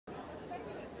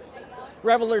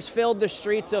Revelers filled the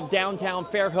streets of downtown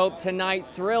Fairhope tonight,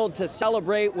 thrilled to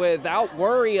celebrate without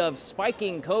worry of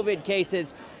spiking COVID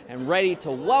cases and ready to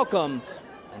welcome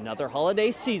another holiday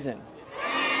season.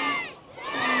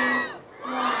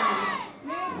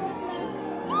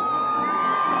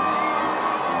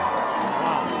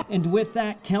 And with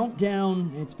that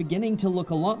countdown, it's beginning to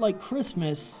look a lot like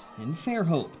Christmas in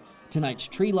Fairhope. Tonight's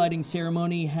tree lighting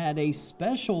ceremony had a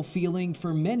special feeling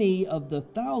for many of the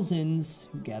thousands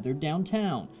who gathered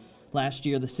downtown. Last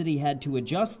year, the city had to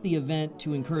adjust the event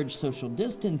to encourage social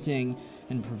distancing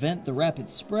and prevent the rapid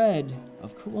spread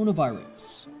of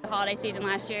coronavirus. The holiday season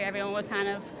last year, everyone was kind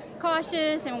of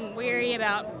cautious and weary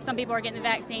about some people were getting the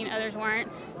vaccine, others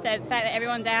weren't. So the fact that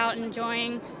everyone's out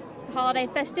enjoying holiday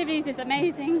festivities is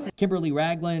amazing. Kimberly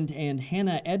Ragland and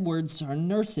Hannah Edwards are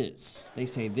nurses. They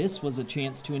say this was a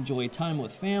chance to enjoy time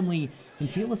with family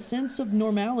and feel a sense of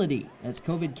normality as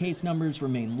COVID case numbers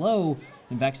remain low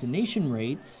and vaccination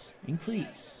rates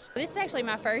increase. This is actually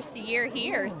my first year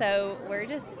here, so we're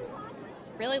just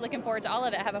really looking forward to all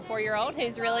of it. I have a 4-year-old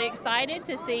who's really excited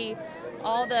to see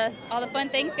all the fun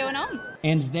things going on.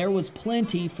 And there was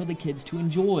plenty for the kids to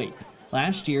enjoy.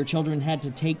 Last year, children had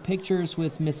to take pictures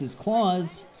with Mrs.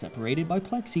 Claus, separated by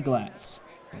plexiglass.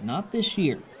 But not this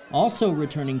year. Also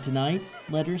returning tonight,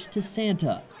 letters to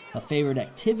Santa, a favorite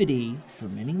activity for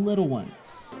many little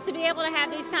ones. To be able to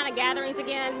have these kind of gatherings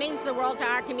again means the world to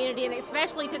our community, and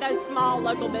especially to those small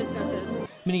local businesses.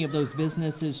 Many of those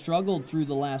businesses struggled through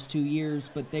the last 2 years,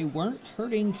 but they weren't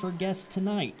hurting for guests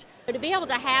tonight. To be able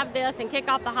to have this and kick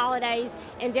off the holidays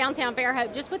in downtown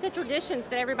Fairhope, just with the traditions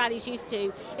that everybody's used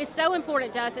to, is so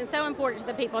important to us and so important to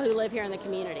the people who live here in the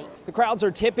community. The crowds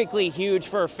are typically huge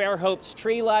for Fairhope's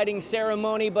tree lighting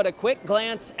ceremony, but a quick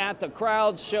glance at the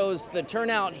crowds shows the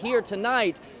turnout here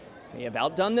tonight may have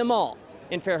outdone them all.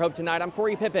 In Fairhope tonight, I'm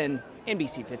Corey Pippin,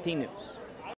 NBC 15 News.